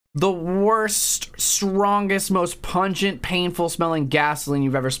the worst, strongest, most pungent, painful smelling gasoline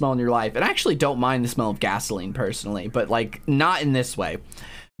you've ever smelled in your life. And I actually don't mind the smell of gasoline personally, but like not in this way.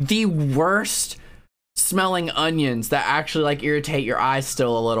 The worst smelling onions that actually like irritate your eyes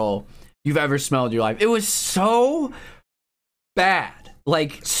still a little you've ever smelled in your life. It was so bad.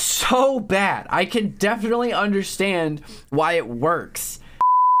 Like so bad. I can definitely understand why it works.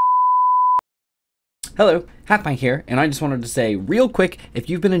 Hello, HalfPint here, and I just wanted to say real quick, if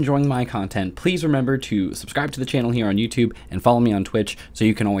you've been enjoying my content, please remember to subscribe to the channel here on YouTube and follow me on Twitch so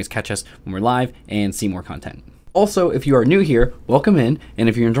you can always catch us when we're live and see more content. Also, if you are new here, welcome in, and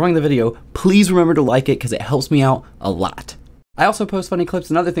if you're enjoying the video, please remember to like it because it helps me out a lot. I also post funny clips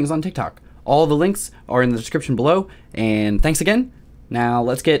and other things on TikTok. All the links are in the description below, and thanks again. Now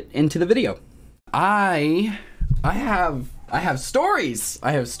let's get into the video. I have stories.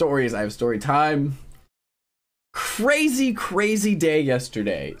 I have story time. Crazy day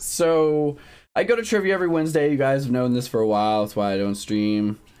yesterday. So I go to trivia every Wednesday. You guys have known this for a while. That's why I don't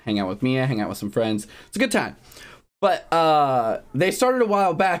stream. Hang out with Mia, hang out with some friends. It's a good time. But they started a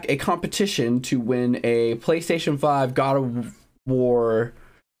while back a competition to win a PlayStation 5 God of War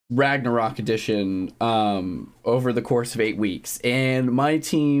Ragnarok edition over the course of 8 weeks. And my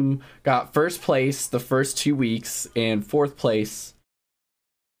team got first place the first 2 weeks and fourth place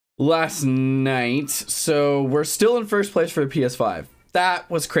last night. So we're still in first place for the PS5. That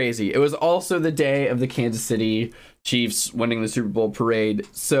was crazy. It was also the day of the Kansas City Chiefs winning the Super Bowl parade.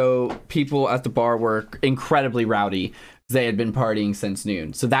 So people at the bar were incredibly rowdy. They had been partying since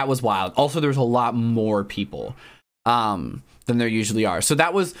noon. So that was wild. Also, there was a lot more people than there usually are. So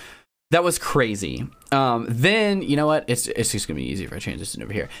that was crazy. Then, you know what? It's just gonna be easy if I transition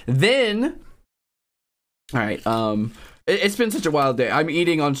over here. Then, all right. It's been such a wild day. I'm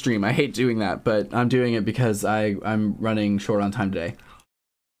eating on stream. I hate doing that, but I'm doing it because I'm running short on time today.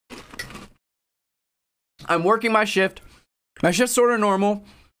 I'm working my shift. My shift's sort of normal.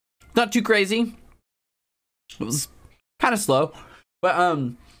 Not too crazy. It was kind of slow. But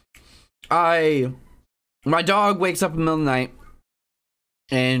my dog wakes up in the middle of the night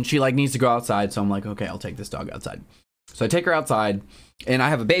and she like needs to go outside, so I'm like, okay, I'll take this dog outside. So I take her outside, and I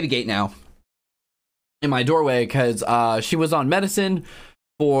have a baby gate now in my doorway because she was on medicine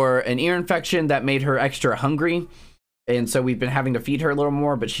for an ear infection that made her extra hungry, and so we've been having to feed her a little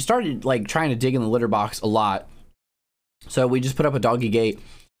more, but she started like trying to dig in the litter box a lot, so we just put up a doggy gate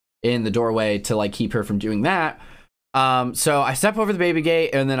in the doorway to like keep her from doing that. So I step over the baby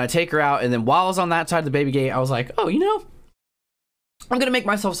gate and then I take her out, and then while I was on that side of the baby gate, I was like, oh, you know, I'm gonna make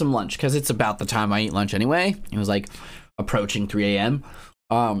myself some lunch because it's about the time I eat lunch anyway. It was like approaching 3 a.m.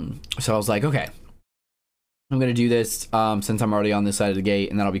 So I was like, okay, I'm gonna do this since I'm already on this side of the gate,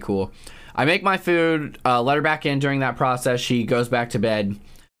 and that'll be cool. I make my food, let her back in during that process. She goes back to bed,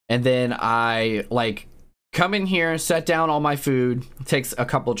 and then I like come in here, set down all my food. It takes a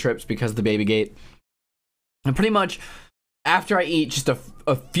couple trips because of the baby gate, and pretty much after I eat just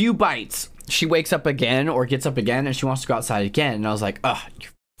a few bites, she wakes up again or gets up again, and she wants to go outside again. And I was like, ugh,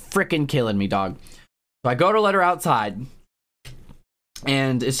 you're freaking killing me, dog. So I go to let her outside,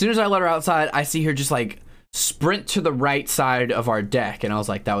 and as soon as I let her outside, I see her just like sprint to the right side of our deck, and I was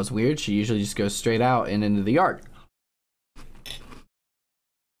like, that was weird. She usually just goes straight out and into the yard.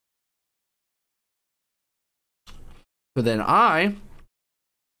 So then I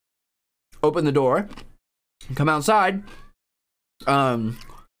open the door and come outside, and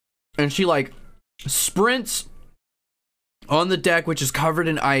she like sprints on the deck, which is covered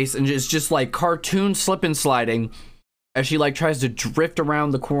in ice, and it's just like cartoon slip and sliding as she like tries to drift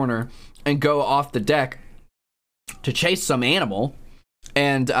around the corner and go off the deck to chase some animal.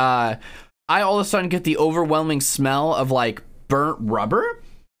 And I all of a sudden get the overwhelming smell of like burnt rubber.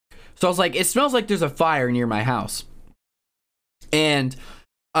 So I was like, it smells like there's a fire near my house. And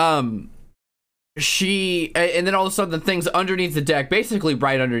and then all of a sudden the thing's underneath the deck, basically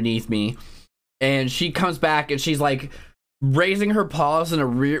right underneath me, and she comes back and she's like raising her paws in a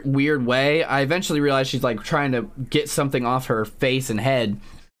weird way. I eventually realized she's like trying to get something off her face and head,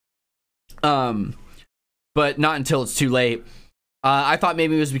 but not until it's too late. I thought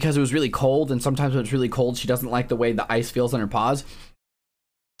maybe it was because it was really cold, and sometimes when it's really cold she doesn't like the way the ice feels on her paws.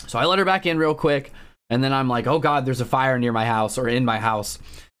 So I let her back in real quick, and then I'm like, oh god, there's a fire near my house, or in my house.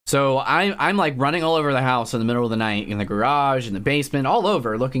 So I'm like running all over the house in the middle of the night, in the garage, in the basement, all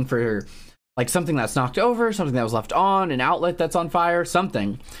over, looking for like something that's knocked over, something that was left on, an outlet that's on fire,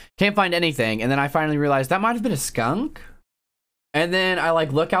 something. Can't find anything. And then I finally realized that might have been a skunk. And then I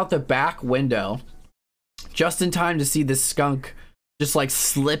like look out the back window just in time to see this skunk just like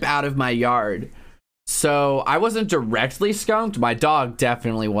slip out of my yard So I wasn't directly skunked. My dog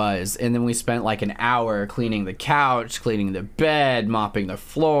definitely was. And then we spent like an hour cleaning the couch, cleaning the bed, mopping the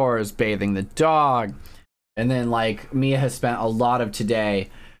floors, bathing the dog. And then like Mia has spent a lot of today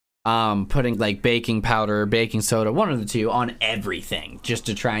putting like baking powder, baking soda, one of the two, on everything just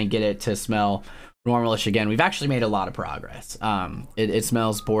to try and get it to smell normalish again. We've actually made a lot of progress. It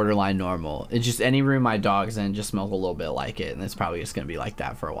smells borderline normal. It's just any room my dog's in just smells a little bit like it, and it's probably just gonna be like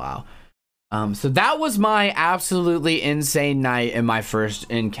that for a while. So that was my absolutely insane night and my first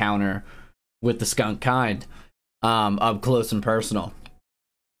encounter with the skunk kind, up close and personal.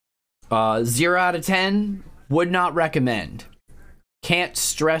 0 out of 10, would not recommend. Can't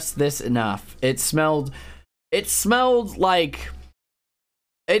stress this enough. It smelled like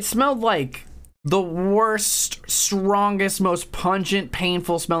the worst, strongest, most pungent,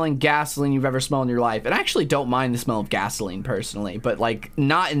 painful smelling gasoline you've ever smelled in your life. And I actually don't mind the smell of gasoline personally, but like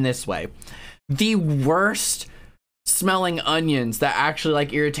not in this way. The worst smelling onions that actually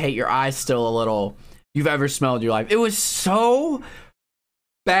like irritate your eyes still a little you've ever smelled in your life. It was so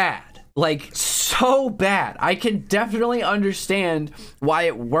bad. Like so bad. I can definitely understand why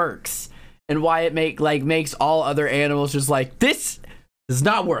it works and why it makes all other animals just like, this is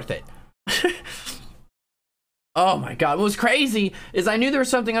not worth it. Oh my god, what was crazy is I knew there was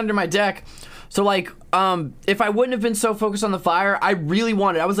something under my deck. So like if I wouldn't have been so focused on the fire, I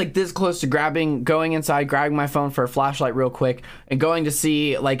was like this close to going inside, grabbing my phone for a flashlight real quick and going to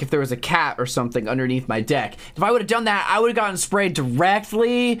see like if there was a cat or something underneath my deck. If I would have done that, I would have gotten sprayed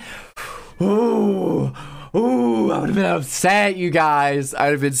directly. Ooh, I would have been upset, you guys.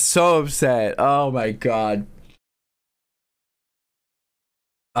 I'd have been so upset. Oh my god.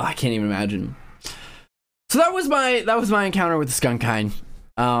 Oh, I can't even imagine. So that was my encounter with the skunk kind.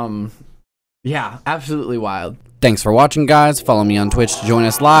 Yeah, absolutely wild. Thanks for watching, guys. Follow me on Twitch to join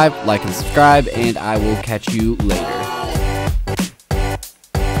us live, like and subscribe, and I will catch you later.